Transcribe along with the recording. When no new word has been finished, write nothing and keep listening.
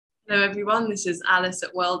Hello everyone, this is Alice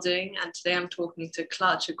at Welldoing, and today I'm talking to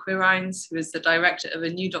Klaartje Quirijns, who is the director of a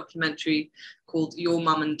new documentary called Your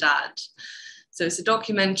Mum and Dad. So it's a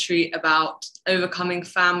documentary about overcoming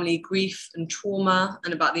family grief and trauma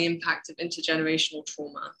and about the impact of intergenerational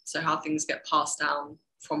trauma, so how things get passed down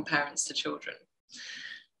from parents to children.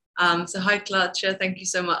 So hi Klaartje, thank you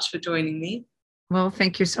so much for joining me. Well,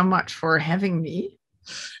 thank you so much for having me.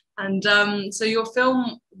 And so your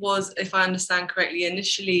film was, if I understand correctly,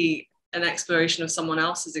 initially an exploration of someone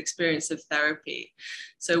else's experience of therapy.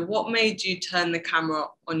 So what made you turn the camera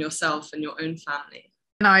on yourself and your own family?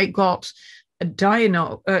 And I got a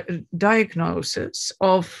diagnosis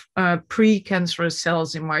of precancerous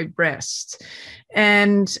cells in my breast,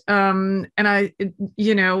 and I,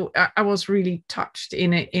 I was really touched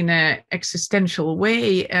in a existential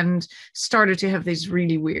way, and started to have these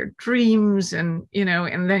really weird dreams, and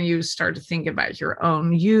then you start to think about your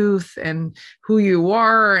own youth and who you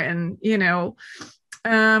are, and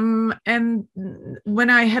and when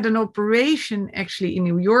I had an operation actually in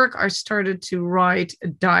New York, I started to write a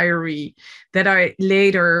diary that I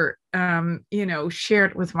later,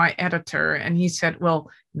 shared with my editor. And he said, well,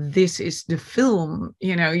 this is the film,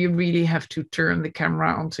 you really have to turn the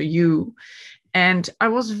camera onto you. And I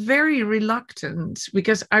was very reluctant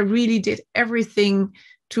because I really did everything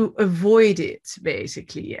to avoid it,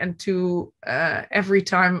 basically. And to every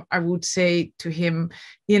time I would say to him,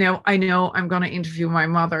 I know I'm going to interview my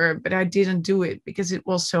mother, but I didn't do it because it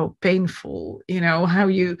was so painful. It's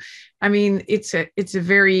a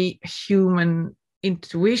very human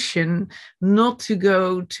intuition not to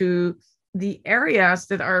go to the areas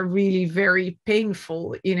that are really very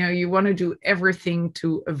painful. You want to do everything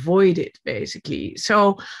to avoid it, basically.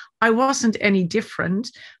 So I wasn't any different,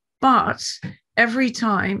 but every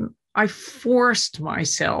time I forced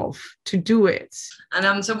myself to do it.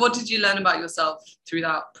 And so what did you learn about yourself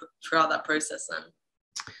throughout that process then?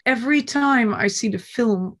 Every time I see the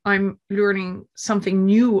film, I'm learning something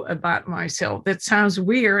new about myself. That sounds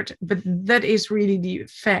weird, but that is really the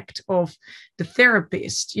effect of the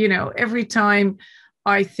therapist. Every time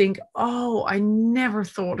I think, oh, I never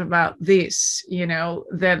thought about this,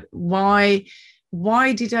 that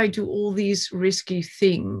why did I do all these risky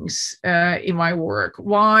things in my work?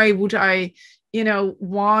 Why did I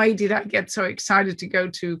get so excited to go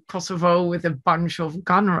to Kosovo with a bunch of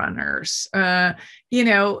gun runners? And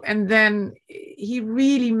then he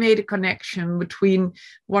really made a connection between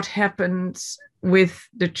what happened with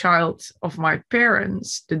the child of my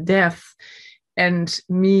parents, the death, and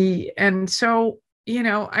me. And so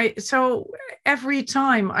so every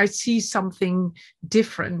time I see something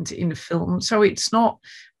different in the film. So it's not,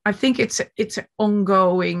 I think it's an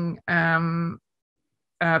ongoing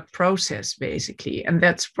process, basically. And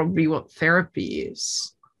that's probably what therapy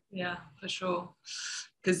is. Yeah, for sure.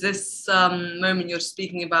 Because this moment you're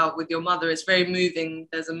speaking about with your mother is very moving.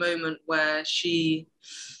 There's a moment where she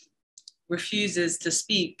refuses to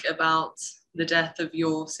speak about the death of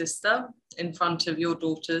your sister in front of your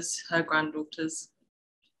daughters, her granddaughters.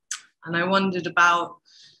 And I wondered about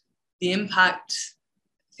the impact,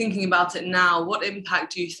 thinking about it now, what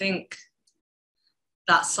impact do you think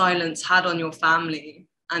that silence had on your family?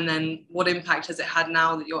 And then what impact has it had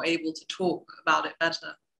now that you're able to talk about it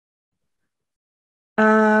better?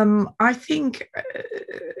 I think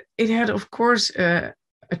it had, of course, a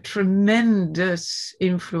tremendous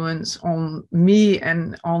influence on me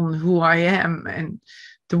and on who I am and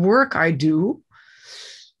the work I do.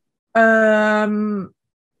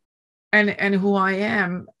 And who I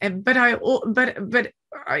am, but I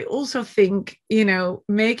also think,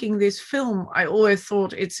 making this film, I always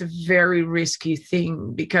thought it's a very risky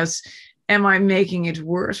thing, because am I making it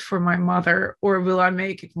worse for my mother, or will I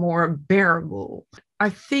make it more bearable? I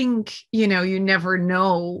think, you never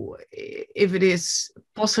know if it is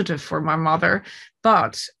positive for my mother.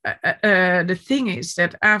 But the thing is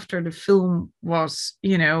that after the film was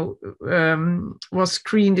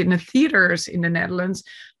screened in the theaters in the Netherlands,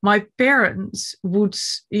 my parents would,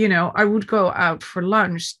 I would go out for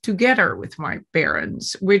lunch together with my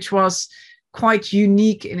parents, which was quite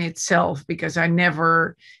unique in itself, because I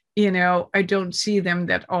never, I don't see them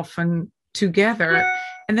that often together.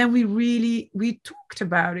 And then we talked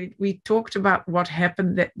about it. We talked about what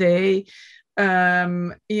happened that day.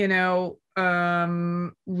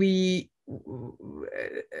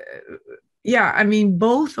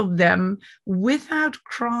 Both of them, without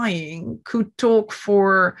crying, could talk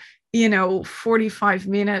for 45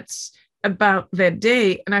 minutes about that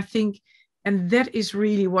day. And I think, and that is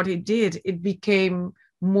really what it did. It became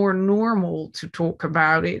more normal to talk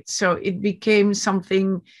about it. So it became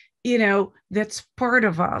something that's part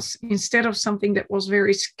of us, instead of something that was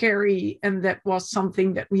very scary and that was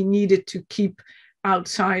something that we needed to keep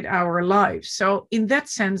outside our lives. So in that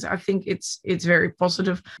sense, I think it's very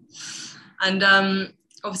positive. And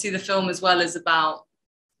obviously the film as well is about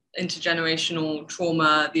intergenerational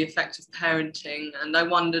trauma, the effect of parenting. And I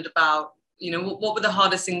wondered about, what were the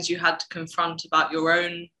hardest things you had to confront about your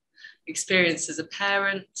own experience as a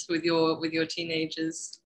parent with your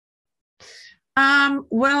teenagers?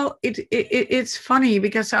 Well, it's funny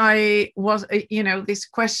because I was, this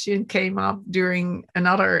question came up during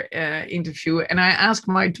another interview, and I asked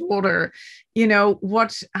my daughter,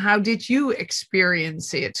 how did you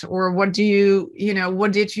experience it, or what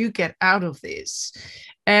did you get out of this?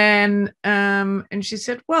 And she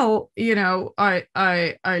said, well,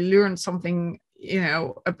 I learned something,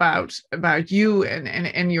 about you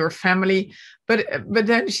and your family, but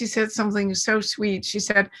then she said something so sweet. She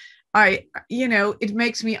said, it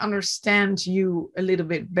makes me understand you a little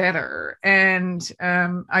bit better. And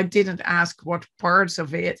I didn't ask what parts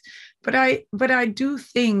of it, but I do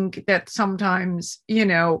think that sometimes,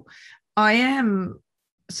 I am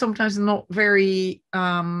sometimes not very,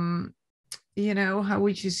 how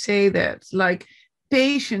would you say that? Like,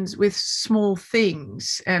 patience with small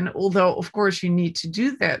things. And although, of course, you need to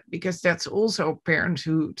do that because that's also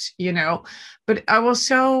parenthood, but I was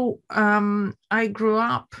so, I grew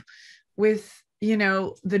up with,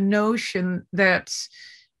 the notion that,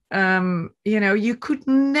 you could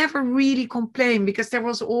never really complain because there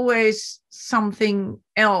was always something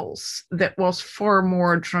else that was far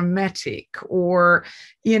more dramatic, or,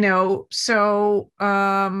 so,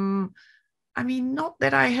 I mean, not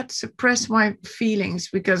that I had suppressed my feelings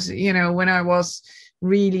because, when I was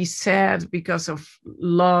really sad because of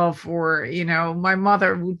love, or, my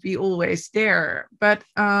mother would be always there. But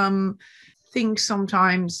think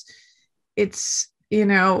sometimes it's, it's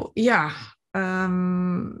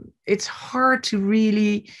hard to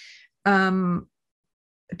really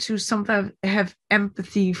to sometimes have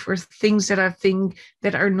empathy for things that I think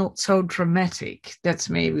that are not so dramatic. That's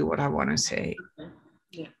maybe what I want to say. Okay.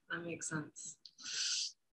 Yeah, that makes sense.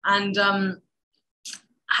 And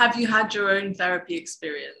have you had your own therapy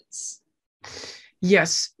experience?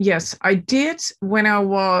 Yes, I did when I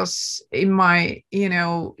was in my,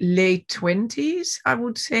 late 20s, I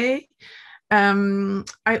would say.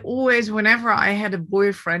 I always, whenever I had a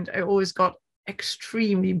boyfriend, I always got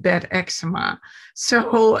extremely bad eczema.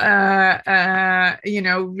 So,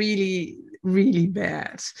 really, really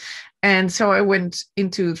bad. And so I went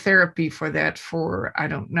into therapy for that for, I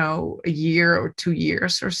don't know, a year or 2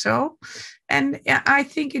 years or so. And I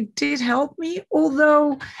think it did help me,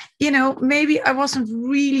 although, maybe I wasn't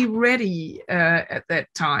really ready at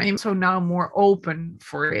that time. So now more open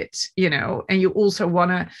for it, and you also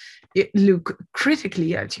want to look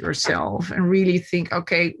critically at yourself and really think,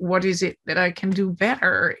 okay, what is it that I can do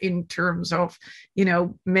better in terms of,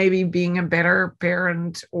 maybe being a better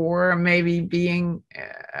parent, or maybe being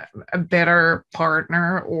a better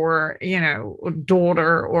partner, or,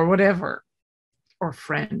 daughter, or whatever, or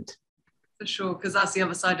friend. For sure, because that's the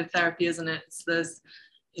other side of therapy, isn't it? There's,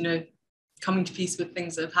 coming to peace with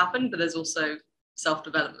things that have happened, but there's also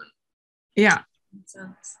self-development. Yeah. Makes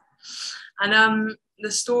sense. And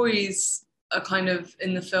the stories are kind of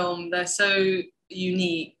in the film, they're so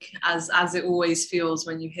unique, as it always feels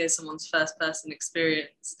when you hear someone's first person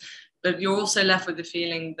experience, but you're also left with the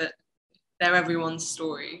feeling that they're everyone's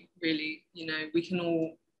story, really. We can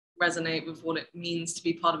all resonate with what it means to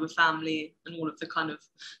be part of a family and all of the kind of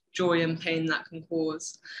joy and pain that can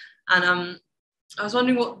cause. And I was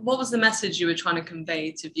wondering, what was the message you were trying to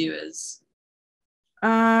convey to viewers?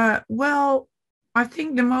 Well, I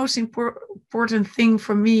think the most important thing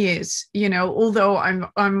for me is, although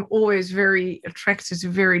I'm always very attracted to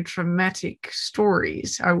very dramatic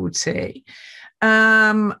stories, I would say,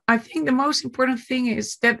 I think the most important thing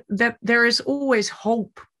is that there is always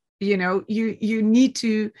hope. You need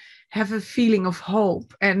to have a feeling of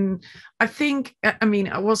hope. And I think,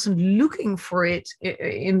 I wasn't looking for it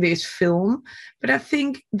in this film, but I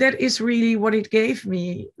think that is really what it gave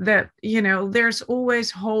me, that, there's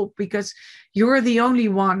always hope, because you're the only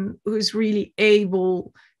one who is really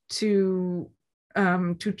able to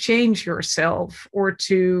change yourself, or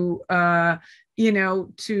to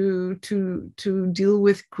to deal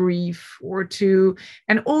with grief, or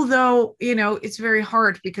and although, it's very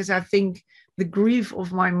hard, because I think the grief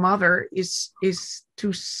of my mother is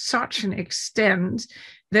to such an extent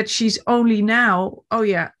that she's only now,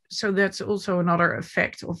 so that's also another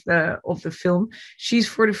effect of the film. She's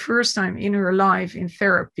for the first time in her life in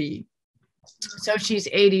therapy. So she's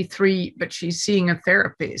 83, but she's seeing a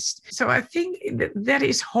therapist. So I think that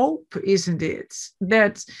is hope, isn't it?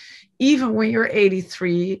 That even when you're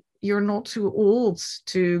 83, you're not too old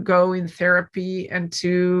to go in therapy and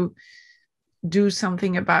to do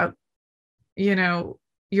something about,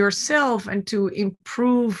 yourself and to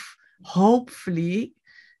improve, hopefully,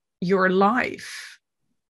 your life.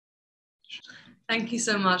 Thank you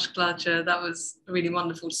so much, Klaartje. That was really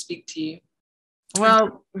wonderful to speak to you.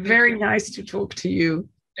 Well, very nice to talk to you.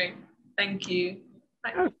 Great. Thank you.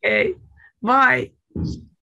 Bye. Okay. Bye.